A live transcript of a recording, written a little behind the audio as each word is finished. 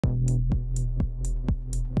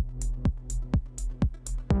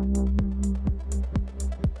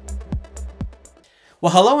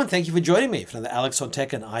Well, hello and thank you for joining me for another Alex on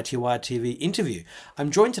Tech and iTWire TV interview. I'm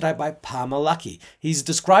joined today by Palmer Luckey. He's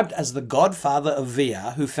described as the godfather of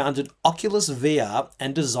VR who founded Oculus VR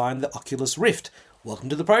and designed the Oculus Rift. Welcome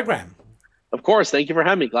to the program. Of course. Thank you for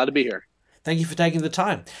having me. Glad to be here. Thank you for taking the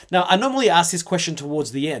time. Now, I normally ask this question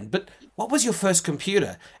towards the end, but what was your first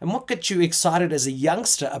computer? And what got you excited as a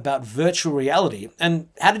youngster about virtual reality? And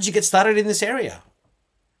how did you get started in this area?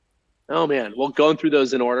 Oh, man. Well, going through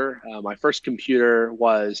those in order, my first computer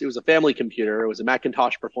was a family computer. It was a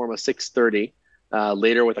Macintosh Performa 630,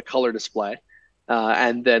 later with a color display.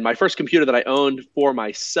 And then my first computer that I owned for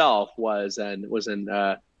myself was an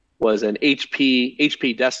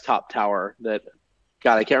HP desktop tower that,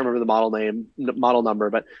 God, I can't remember the model number,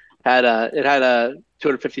 but it had a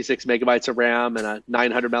 256 megabytes of RAM and a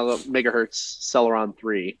 900 megahertz Celeron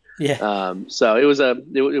 3. Yeah. So that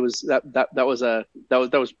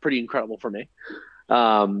was pretty incredible for me.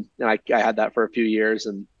 And I had that for a few years,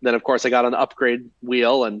 and then of course I got on the upgrade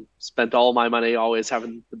wheel and spent all my money always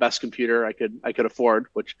having the best computer I could afford,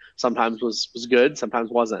 which sometimes was good,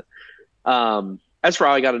 sometimes wasn't. As for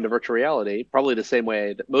how I got into virtual reality, probably the same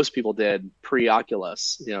way that most people did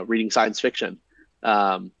pre-Oculus, reading science fiction.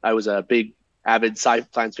 I was a big avid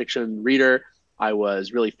science fiction reader. I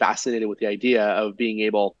was really fascinated with the idea of being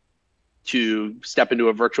able to step into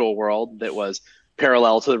a virtual world that was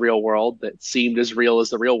parallel to the real world, that seemed as real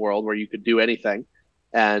as the real world, where you could do anything.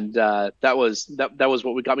 And that was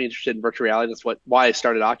what got me interested in virtual reality. That's why I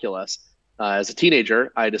started Oculus. As a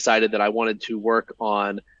teenager, I decided that I wanted to work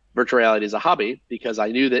on virtual reality as a hobby because I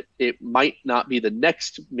knew that it might not be the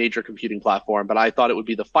next major computing platform, but I thought it would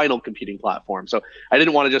be the final computing platform. So I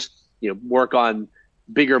didn't want to just work on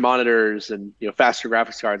bigger monitors and faster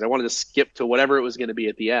graphics cards. I wanted to skip to whatever it was going to be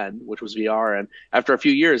at the end, which was VR. And after a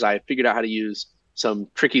few years, I figured out how to use some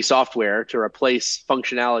tricky software to replace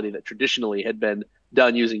functionality that traditionally had been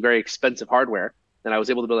done using very expensive hardware. And I was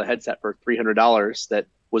able to build a headset for $300 that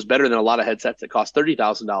was better than a lot of headsets that cost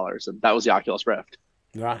 $30,000. And that was the Oculus Rift.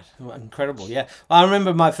 Right, incredible, yeah. I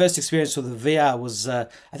remember my first experience with the VR was, I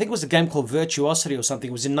think it was a game called Virtuosity or something.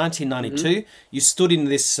 It was in 1992. You stood in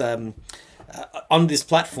this, on this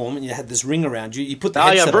platform and you had this ring around you. You put the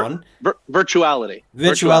headset on. Virtuality.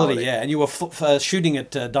 Virtuality, yeah. And you were shooting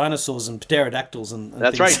at dinosaurs and pterodactyls and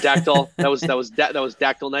That's things. right, Dactyl. That was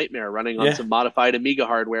Dactyl Nightmare running on some modified Amiga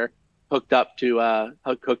hardware hooked up to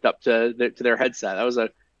their headset. That was a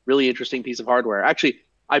really interesting piece of hardware. Actually,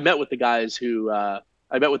 I met with the guys who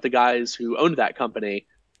owned that company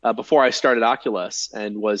before I started Oculus,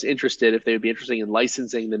 and was interested if they would be interested in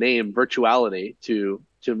licensing the name Virtuality to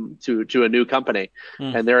a new company.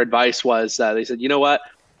 And their advice was, they said, you know what,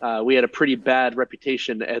 we had a pretty bad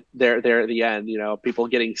reputation there at the end. People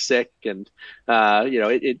getting sick and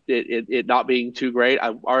it not being too great.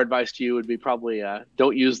 Our advice to you would be probably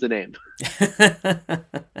don't use the name.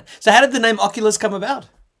 So how did the name Oculus come about?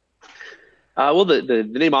 Well, the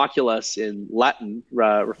name Oculus in Latin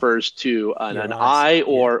refers to an eye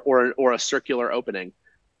or a circular opening,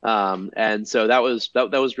 and so that was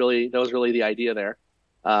really the idea there.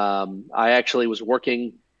 I actually was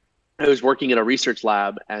working in a research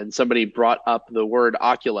lab, and somebody brought up the word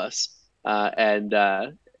Oculus, and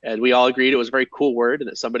we all agreed it was a very cool word and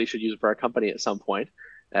that somebody should use it for our company at some point.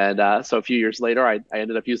 And so a few years later, I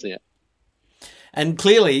ended up using it. And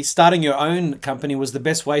clearly, starting your own company was the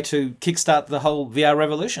best way to kickstart the whole VR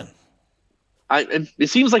revolution. It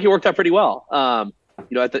seems like it worked out pretty well.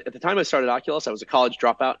 At the time I started Oculus, I was a college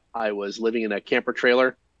dropout. I was living in a camper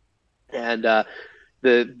trailer. And the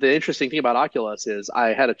interesting thing about Oculus is I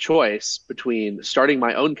had a choice between starting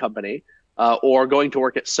my own company or going to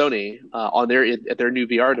work at Sony at their new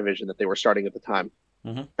VR division that they were starting at the time.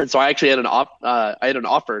 And so I actually had an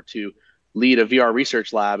offer to lead a VR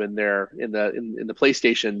research lab in the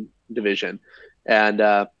PlayStation division, and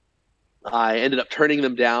I ended up turning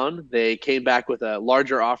them down. They came back with a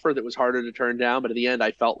larger offer that was harder to turn down, but at the end,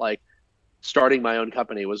 I felt like starting my own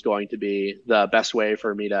company was going to be the best way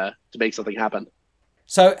for me to make something happen.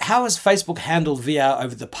 So how has Facebook handled VR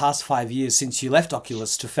over the past 5 years since you left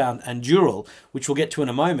Oculus to found Anduril, which we'll get to in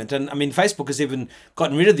a moment? And I mean, Facebook has even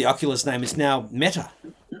gotten rid of the Oculus name. It's now Meta.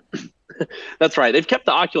 That's right. They've kept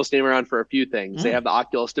the Oculus name around for a few things. They have the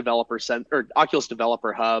Oculus Oculus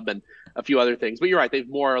Developer Hub and a few other things. But you're right. They've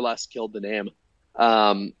more or less killed the name.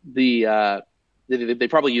 They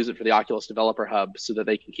probably use it for the Oculus Developer Hub so that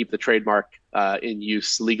they can keep the trademark in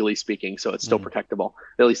use, legally speaking, so it's still protectable.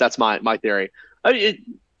 At least that's my theory.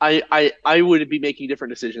 I would be making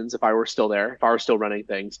different decisions if I were still there, if I were still running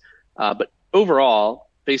things. But overall,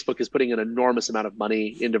 Facebook is putting an enormous amount of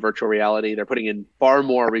money into virtual reality. They're putting in far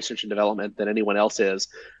more research and development than anyone else is.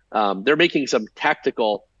 they're making some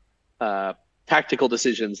tactical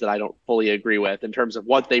decisions that I don't fully agree with in terms of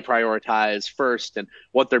what they prioritize first and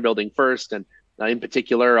what they're building first, and in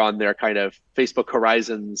particular on their kind of Facebook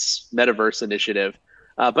Horizons metaverse initiative.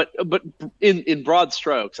 But in broad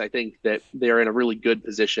strokes, I think that they're in a really good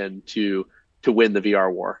position to win the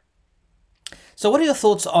VR war. So what are your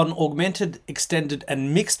thoughts on augmented, extended,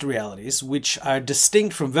 and mixed realities, which are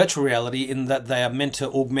distinct from virtual reality in that they are meant to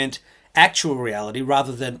augment actual reality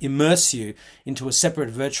rather than immerse you into a separate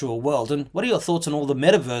virtual world? And what are your thoughts on all the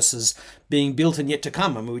metaverses being built and yet to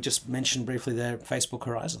come? I mean, we just mentioned briefly there Facebook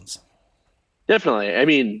Horizons. Definitely. I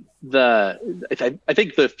mean, I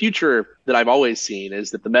think the future that I've always seen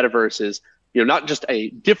is that the metaverse is, not just a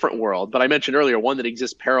different world, but I mentioned earlier one that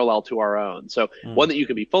exists parallel to our own. So one that you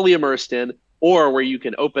can be fully immersed in, or where you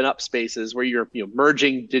can open up spaces where you're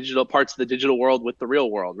merging digital parts of the digital world with the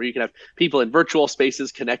real world, where you can have people in virtual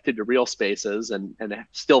spaces connected to real spaces and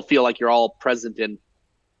still feel like you're all present in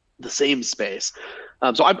the same space.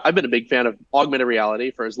 So I've been a big fan of augmented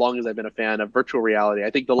reality for as long as I've been a fan of virtual reality.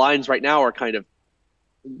 I think the lines right now are kind of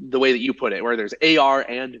the way that you put it, where there's AR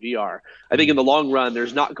and VR. I think in the long run,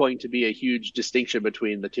 there's not going to be a huge distinction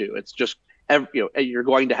between the two. It's just, you're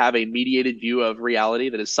going to have a mediated view of reality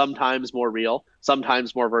that is sometimes more real,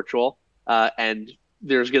 sometimes more virtual, and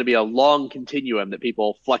there's going to be a long continuum that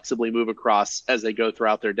people flexibly move across as they go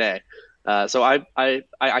throughout their day. So I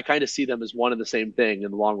kind of see them as one and the same thing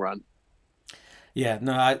in the long run. Yeah,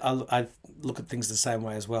 no, I look at things the same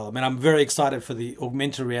way as well. I mean, I'm very excited for the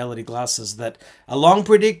augmented reality glasses that are long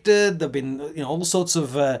predicted. There've been, all sorts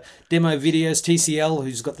of demo videos. TCL,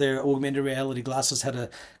 who's got their augmented reality glasses, had a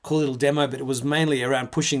cool little demo, but it was mainly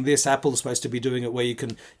around pushing this. Apple's supposed to be doing it where you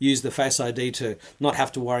can use the Face ID to not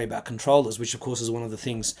have to worry about controllers, which of course is one of the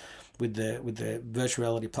things with the virtual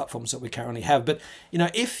reality platforms that we currently have. But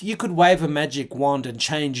if you could wave a magic wand and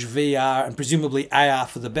change VR and presumably AR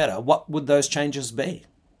for the better, what would those changes be?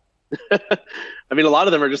 I mean, a lot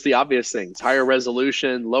of them are just the obvious things: higher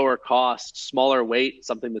resolution, lower cost, smaller weight,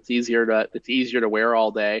 something that's easier to wear all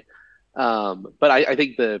day. But I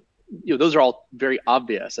think those are all very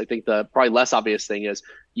obvious. I think the probably less obvious thing is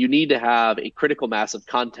you need to have a critical mass of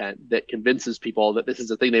content that convinces people that this is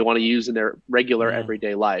a thing they want to use in their regular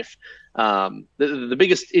everyday life. The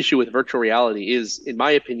biggest issue with virtual reality is, in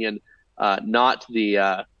my opinion,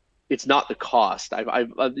 it's not the cost.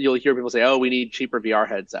 You'll hear people say, "Oh, we need cheaper VR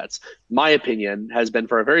headsets." My opinion has been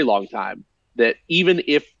for a very long time that even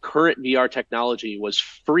if current VR technology was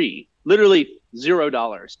free, literally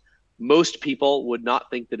 $0, most people would not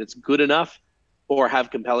think that it's good enough or have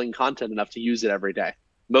compelling content enough to use it every day.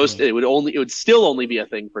 It would still only be a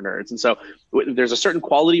thing for nerds. And so there's a certain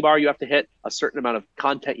quality bar you have to hit, a certain amount of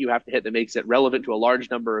content you have to hit that makes it relevant to a large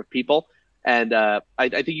number of people. And I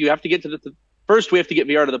think you have to get to first, we have to get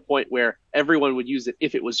VR to the point where everyone would use it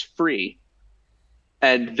if it was free.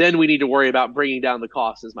 And then we need to worry about bringing down the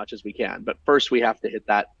cost as much as we can. But first, we have to hit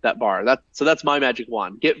that bar. So that's my magic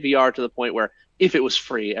wand. Get VR to the point where if it was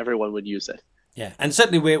free, everyone would use it. Yeah, and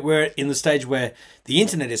certainly we're in the stage where the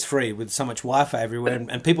internet is free with so much Wi-Fi everywhere,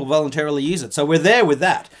 and people voluntarily use it. So we're there with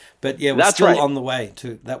that. But yeah, we're still on the way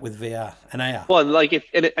to that with VR and AR. Well,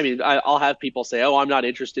 I'll have people say, "Oh, I'm not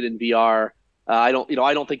interested in VR. I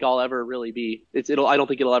don't think I'll ever really be. I don't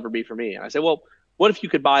think it'll ever be for me." And I say, "Well, what if you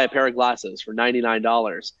could buy a pair of glasses for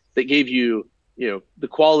 $99 that gave you, the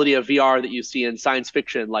quality of VR that you see in science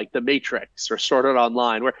fiction, like The Matrix or Sword Art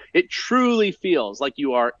Online, where it truly feels like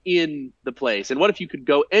you are in the place? And what if you could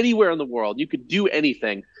go anywhere in the world? You could do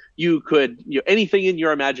anything. You could, anything in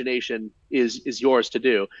your imagination is yours to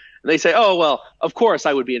do." And they say, "Oh, well, of course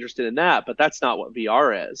I would be interested in that, but that's not what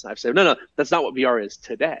VR is." I've said, no, that's not what VR is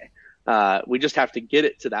today. We just have to get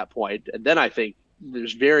it to that point, and then I think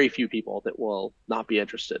there's very few people that will not be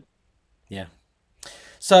interested. Yeah.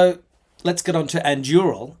 So let's get on to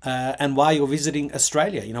Anduril and why you're visiting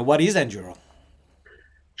Australia. What is Anduril?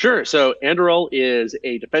 Sure. So Anduril is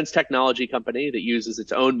a defense technology company that uses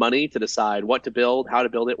its own money to decide what to build, how to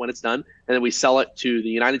build it when it's done, and then we sell it to the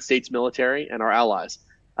United States military and our allies.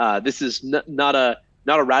 This is not a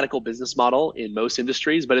radical business model in most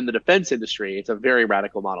industries, but in the defense industry, it's a very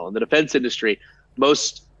radical model. In the defense industry,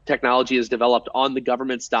 most technology is developed on the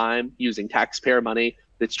government's dime using taxpayer money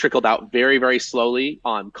that's trickled out very, very slowly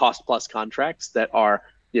on cost plus contracts that are,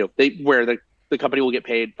 where the company will get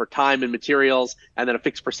paid for time and materials and then a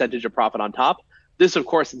fixed percentage of profit on top. This, of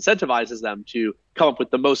course, incentivizes them to come up with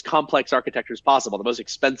the most complex architectures possible, the most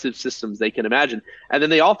expensive systems they can imagine. And then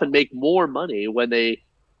they often make more money when they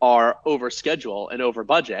are over schedule and over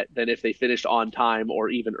budget than if they finished on time or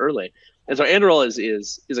even early. And so Anduril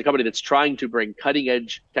is a company that's trying to bring cutting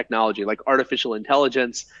edge technology like artificial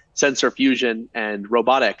intelligence sensor fusion and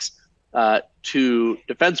robotics to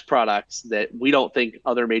defense products that we don't think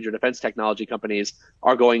other major defense technology companies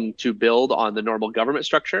are going to build on the normal government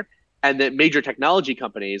structure, and that major technology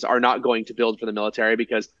companies are not going to build for the military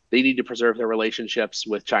because they need to preserve their relationships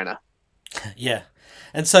with China. Yeah.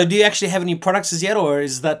 And so do you actually have any products as yet, or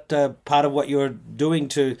is that part of what you're doing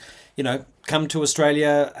to, come to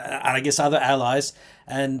Australia and I guess other allies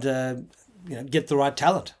and, get the right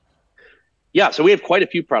talent? Yeah, so we have quite a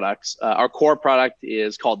few products. Our core product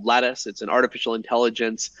is called Lattice. It's an artificial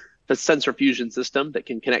intelligence sensor fusion system that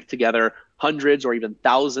can connect together hundreds or even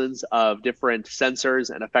thousands of different sensors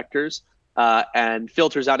and effectors and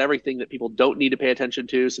filters out everything that people don't need to pay attention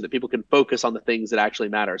to so that people can focus on the things that actually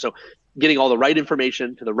matter. So getting all the right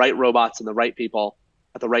information to the right robots and the right people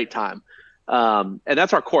at the right time. And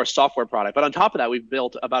that's our core software product. But on top of that, we've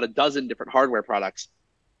built about a dozen different hardware products,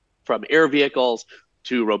 from air vehicles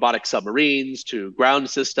to robotic submarines, to ground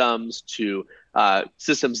systems, to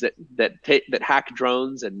systems that hack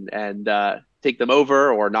drones and take them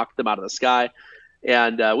over or knock them out of the sky.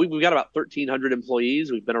 And we've got about 1,300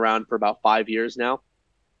 employees. We've been around for about 5 years now.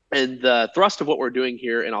 And the thrust of what we're doing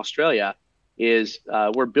here in Australia is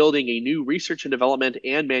we're building a new research and development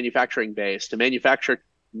and manufacturing base to manufacture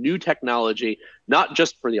new technology, not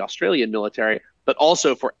just for the Australian military, but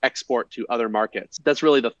also for export to other markets. That's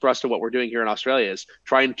really the thrust of what we're doing here in Australia, is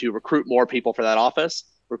trying to recruit more people for that office,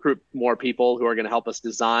 recruit more people who are going to help us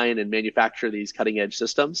design and manufacture these cutting edge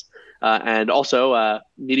systems, and also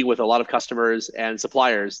meeting with a lot of customers and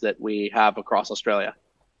suppliers that we have across Australia.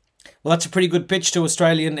 Well, that's a pretty good pitch to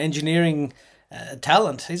Australian engineering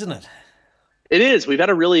talent, isn't it? It is. We've had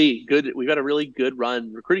a really good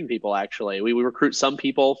run recruiting people. Actually, we recruit some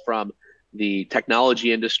people from the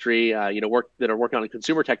technology industry, that are working on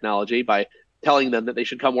consumer technology, by telling them that they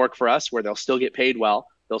should come work for us, where they'll still get paid well,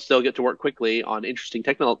 they'll still get to work quickly on interesting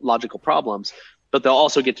technological problems, but they'll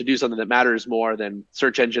also get to do something that matters more than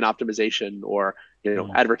search engine optimization or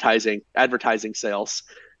advertising sales.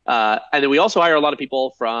 And then we also hire a lot of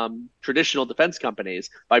people from traditional defense companies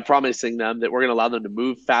by promising them that we're going to allow them to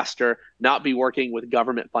move faster, not be working with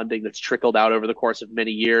government funding that's trickled out over the course of many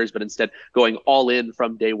years, but instead going all in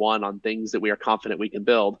from day one on things that we are confident we can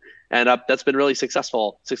build. And that's been really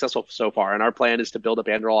successful so far. And our plan is to build up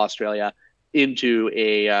Anduril Australia into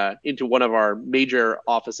one of our major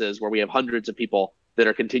offices where we have hundreds of people that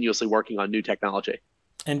are continuously working on new technology.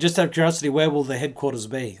 And just out of curiosity, where will the headquarters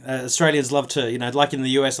be? Australians love to, like in the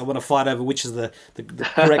US, I want to fight over which is the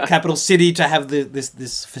correct capital city to have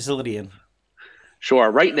this facility in.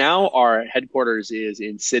 Sure. Right now, our headquarters is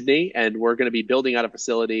in Sydney, and we're going to be building out a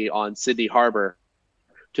facility on Sydney Harbour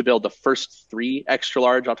to build the first 3 extra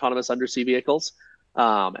large autonomous undersea vehicles.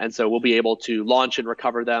 And so we'll be able to launch and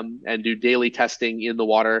recover them and do daily testing in the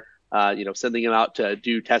water, sending them out to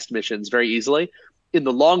do test missions very easily. In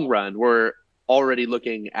the long run, we're already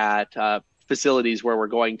looking at facilities where we're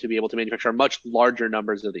going to be able to manufacture much larger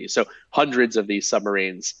numbers of these. So hundreds of these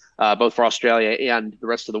submarines, both for Australia and the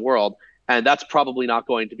rest of the world. And that's probably not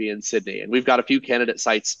going to be in Sydney. And we've got a few candidate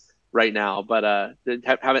sites right now, but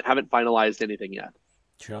haven't finalized anything yet.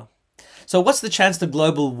 Sure. So what's the chance the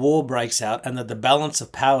global war breaks out and that the balance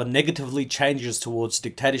of power negatively changes towards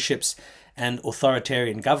dictatorships and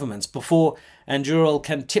authoritarian governments before Anduril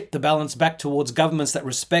can tip the balance back towards governments that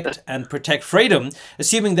respect and protect freedom,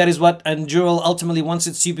 assuming that is what Anduril ultimately wants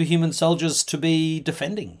its superhuman soldiers to be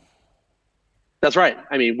defending? That's right.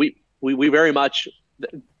 I mean, we very much,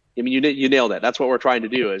 you nailed it. That's what we're trying to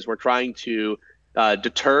do, is we're trying to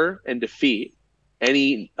deter and defeat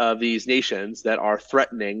any of these nations that are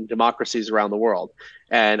threatening democracies around the world.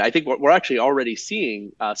 And I think we're actually already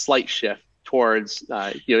seeing a slight shift towards,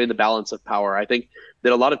 in the balance of power. I think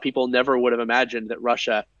that a lot of people never would have imagined that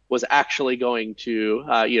Russia was actually going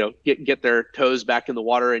to, get their toes back in the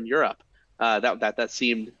water in Europe. That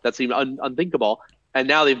seemed unthinkable. And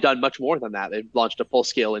now they've done much more than that. They've launched a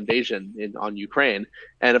full-scale invasion on Ukraine.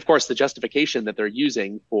 And of course, the justification that they're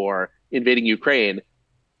using for invading Ukraine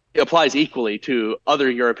applies equally to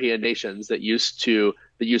other European nations that used to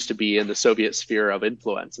be in the Soviet sphere of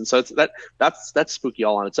influence. And so that's spooky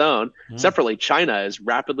all on its own. Separately, China is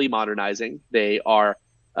rapidly modernizing. They are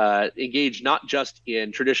engaged not just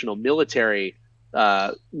in traditional military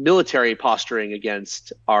posturing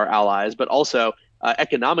against our allies, but also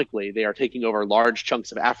economically. They are taking over large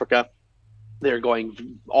chunks of Africa. They're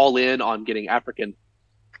going all in on getting African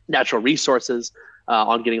natural resources,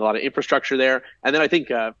 on getting a lot of infrastructure there. And then I think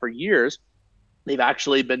for years, they've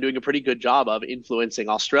actually been doing a pretty good job of influencing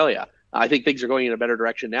Australia. I think things are going in a better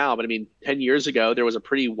direction now. But I mean, 10 years ago, there was a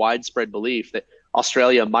pretty widespread belief that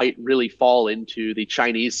Australia might really fall into the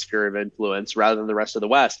Chinese sphere of influence rather than the rest of the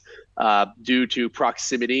West, due to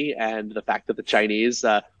proximity and the fact that the Chinese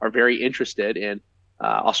are very interested in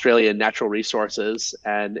Australian natural resources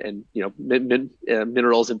and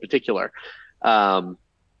minerals in particular. Um,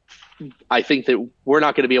 I think that we're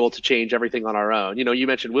not going to be able to change everything on our own. You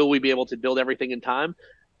mentioned, will we be able to build everything in time?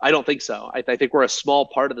 I don't think so. I think we're a small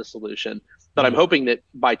part of the solution, but I'm hoping that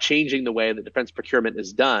by changing the way that defense procurement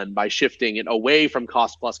is done, by shifting it away from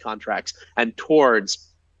cost plus contracts and towards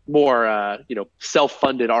more,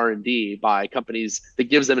 self-funded R&D by companies that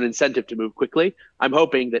gives them an incentive to move quickly, I'm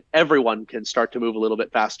hoping that everyone can start to move a little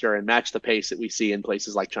bit faster and match the pace that we see in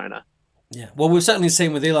places like China. Yeah, well, we've certainly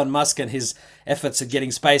seen with Elon Musk and his efforts at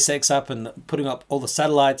getting SpaceX up and putting up all the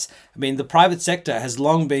satellites. I mean, the private sector has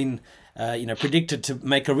long been, predicted to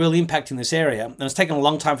make a real impact in this area, and it's taken a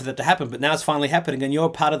long time for that to happen. But now it's finally happening, and you're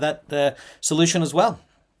part of that solution as well.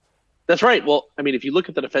 That's right. Well, I mean, if you look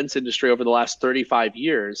at the defense industry over the last 35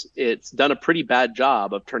 years, it's done a pretty bad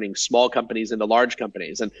job of turning small companies into large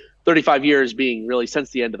companies, and 35 years being really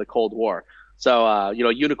since the end of the Cold War. So,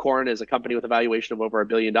 Unicorn is a company with a valuation of over $1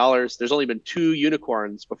 billion. There's only been two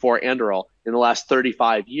unicorns before Anduril in the last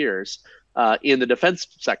 35 years in the defense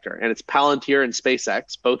sector. And it's Palantir and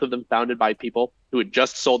SpaceX, both of them founded by people who had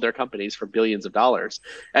just sold their companies for billions of dollars.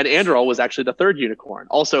 And Anduril was actually the third unicorn,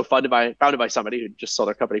 also founded by somebody who just sold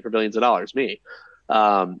their company for billions of dollars, me.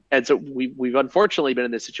 And so we've unfortunately been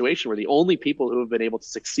in this situation where the only people who have been able to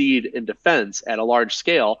succeed in defense at a large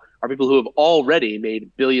scale are people who have already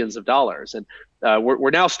made billions of dollars. And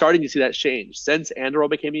we're now starting to see that change. Since Anduril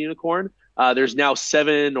became a unicorn, there's now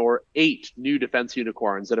 7 or 8 new defense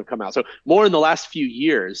unicorns that have come out. So more in the last few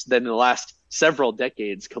years than in the last several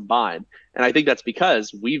decades combined. And I think that's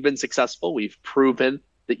because we've been successful. We've proven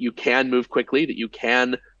that you can move quickly, that you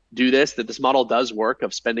can do this, that this model does work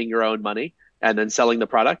of spending your own money and then selling the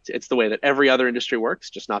product. It's the way that every other industry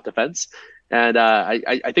works, just not defense. And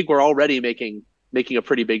I think we're already making a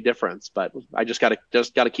pretty big difference, but I just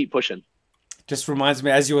gotta keep pushing. Just reminds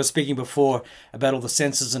me, as you were speaking before about all the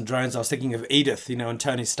sensors and drones, I was thinking of Edith, and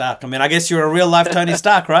Tony Stark. I mean, I guess you're a real life Tony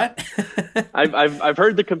Stark, right? I've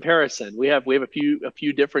heard the comparison. We have a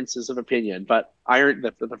few differences of opinion, but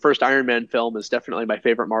the first Iron Man film is definitely my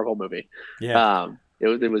favorite Marvel movie. Yeah.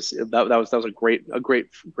 That was a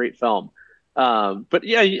great film. But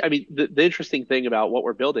yeah, I mean, the interesting thing about what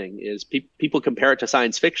we're building is people compare it to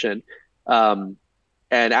science fiction, and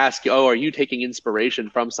ask, oh, are you taking inspiration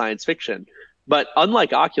from science fiction? But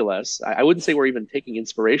unlike Oculus, I wouldn't say we're even taking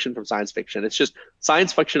inspiration from science fiction. It's just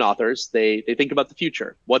science fiction authors, they think about the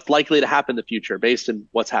future, what's likely to happen in the future based on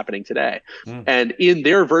what's happening today. And in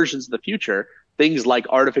their versions of the future, things like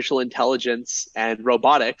artificial intelligence and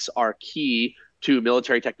robotics are key to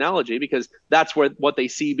military technology because that's what they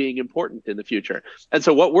see being important in the future. And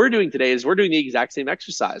so what we're doing today is we're doing the exact same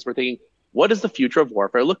exercise. We're thinking, what does the future of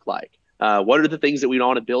warfare look like? What are the things that we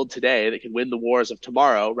want to build today that can win the wars of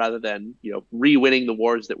tomorrow rather than, re-winning the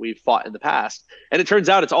wars that we've fought in the past? And it turns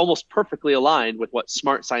out it's almost perfectly aligned with what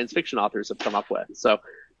smart science fiction authors have come up with. So,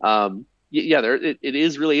 it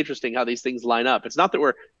is really interesting how these things line up. It's not that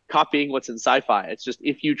we're copying what's in sci-fi. It's just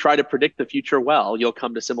if you try to predict the future well, you'll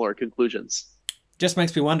come to similar conclusions. Just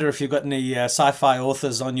makes me wonder if you've got any sci-fi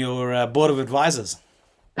authors on your board of advisors.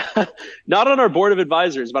 Not on our board of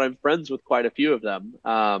advisors, but I'm friends with quite a few of them.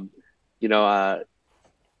 And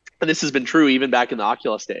this has been true even back in the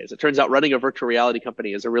Oculus days. It turns out running a virtual reality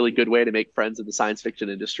company is a really good way to make friends in the science fiction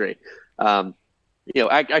industry.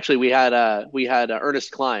 Actually, we had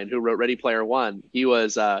Ernest Cline, who wrote Ready Player One. He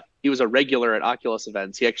was a regular at Oculus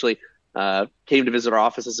events. He actually came to visit our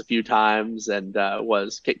offices a few times and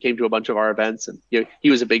came to a bunch of our events. And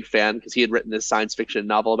he was a big fan because he had written this science fiction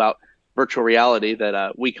novel about virtual reality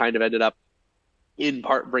that we kind of ended up in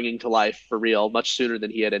part bringing to life for real much sooner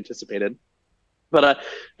than he had anticipated. But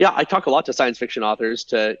I talk a lot to science fiction authors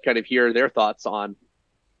to kind of hear their thoughts on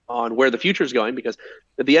where the future is going, because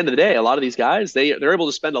at the end of the day, a lot of these guys, they're able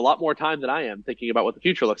to spend a lot more time than I am thinking about what the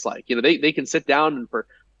future looks like. They can sit down and for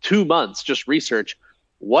 2 months just research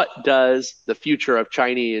what does the future of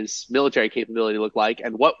Chinese military capability look like,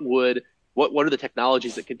 and what are the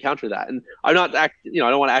technologies that can counter that? And I don't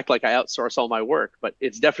want to act like I outsource all my work, but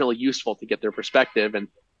it's definitely useful to get their perspective and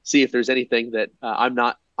see if there's anything that I'm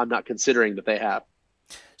not considering that they have.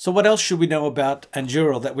 So what else should we know about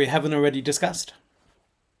Anduril that we haven't already discussed?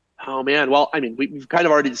 Oh man, well, I mean, we've kind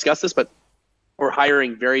of already discussed this, but we're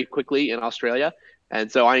hiring very quickly in Australia,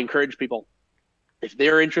 and so I encourage people, if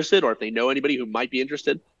they're interested or if they know anybody who might be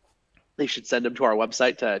interested, they should send them to our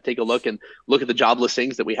website to take a look at the job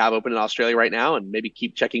listings that we have open in Australia right now, and maybe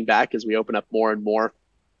keep checking back as we open up more and more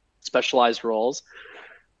specialized roles.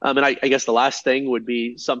 And I guess the last thing would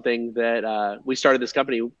be something that we started this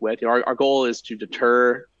company with. You know, our goal is to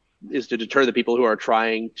deter the people who are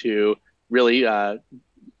trying to really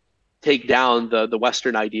take down the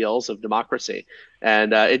Western ideals of democracy.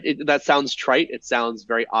 And that sounds trite. It sounds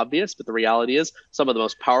very obvious, but the reality is some of the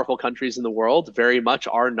most powerful countries in the world very much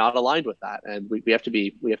are not aligned with that. And we have to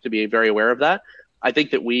be very aware of that. I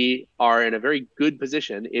think that we are in a very good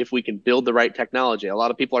position if we can build the right technology. A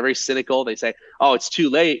lot of people are very cynical. They say, "Oh, it's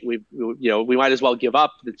too late. We might as well give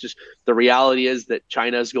up." It's just the reality is that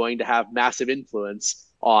China is going to have massive influence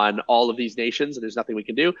on all of these nations, and there's nothing we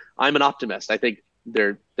can do. I'm an optimist. I think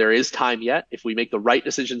there is time yet. If we make the right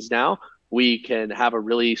decisions now, we can have a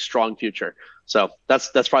really strong future. So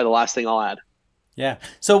that's probably the last thing I'll add. Yeah.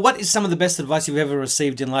 So what is some of the best advice you've ever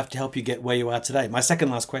received in life to help you get where you are today? My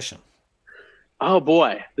second last question. Oh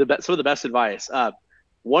boy, some of the best advice.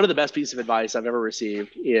 One of the best pieces of advice I've ever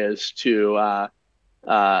received is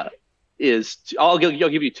I'll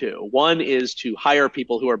give you two. One is to hire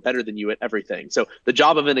people who are better than you at everything. So the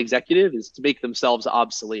job of an executive is to make themselves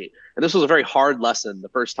obsolete. And this was a very hard lesson the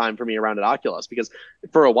first time for me around at Oculus, because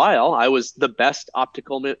for a while I was the best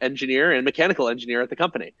optical engineer and mechanical engineer at the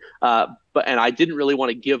company. And I didn't really want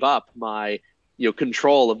to give up my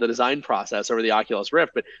control of the design process over the Oculus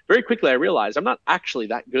Rift. But very quickly I realized I'm not actually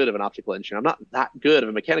that good of an optical engineer. I'm not that good of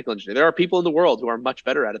a mechanical engineer. There are people in the world who are much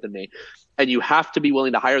better at it than me. And you have to be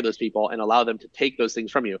willing to hire those people and allow them to take those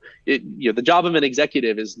things from you. The job of an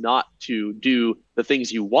executive is not to do the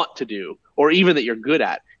things you want to do or even that you're good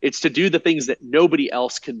at. It's to do the things that nobody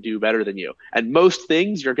else can do better than you. And most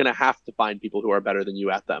things you're going to have to find people who are better than you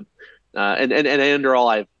at them. And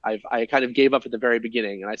Anduril, I kind of gave up at the very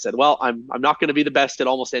beginning, and I said, well, I'm not going to be the best at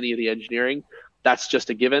almost any of the engineering. That's just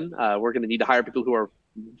a given. We're going to need to hire people who are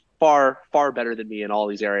far better than me in all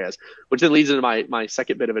these areas, which then leads into my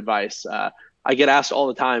second bit of advice. I get asked all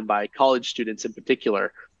the time by college students in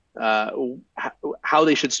particular how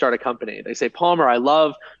they should start a company. They say, Palmer, I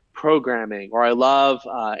love programming or I love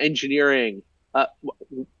engineering.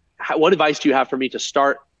 What advice do you have for me to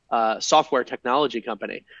start software technology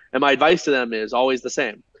company? And my advice to them is always the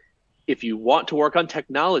same. If you want to work on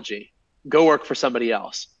technology, go work for somebody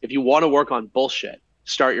else. If you want to work on bullshit,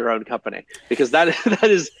 start your own company, because that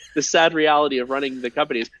is the sad reality of running the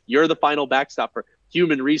companies. You're the final backstop for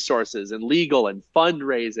human resources and legal and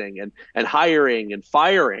fundraising and hiring and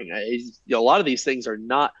firing. A lot of these things are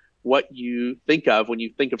not what you think of when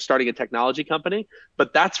you think of starting a technology company,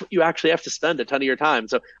 but that's what you actually have to spend a ton of your time.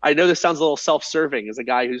 So I know this sounds a little self-serving as a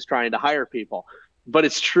guy who's trying to hire people, but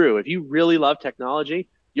it's true. If you really love technology,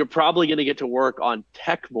 you're probably going to get to work on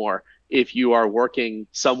tech more if you are working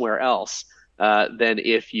somewhere else than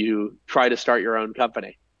if you try to start your own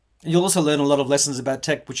company. You'll also learn a lot of lessons about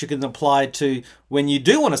tech, which you can apply to when you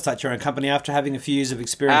do want to start your own company after having a few years of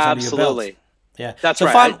experience under your belt. Absolutely. Yeah, that's so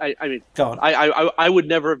right. I mean, go on. I would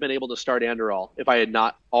never have been able to start Anduril if I had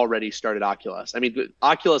not already started Oculus. I mean,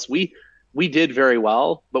 Oculus, we did very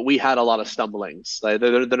well, but we had a lot of stumblings. They're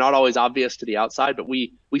not always obvious to the outside, but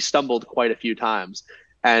we stumbled quite a few times.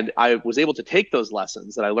 And I was able to take those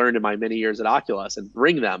lessons that I learned in my many years at Oculus and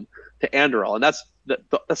bring them to Anduril. And that's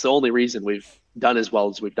the only reason we've done as well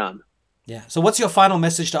as we've done. Yeah. So what's your final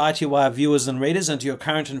message to iTWire viewers and readers and to your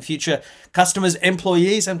current and future customers,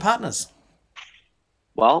 employees, and partners?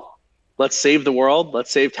 Well, let's save the world.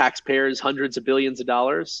 Let's save taxpayers hundreds of billions of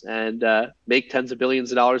dollars and make tens of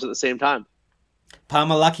billions of dollars at the same time.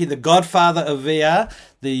 Palmer Luckey, the godfather of VR,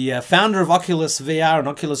 the founder of Oculus VR and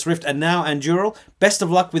Oculus Rift, and now Anduril. Best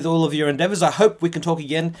of luck with all of your endeavors. I hope we can talk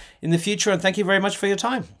again in the future, and thank you very much for your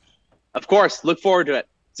time. Of course. Look forward to it.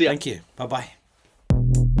 See ya. Thank you. Bye-bye.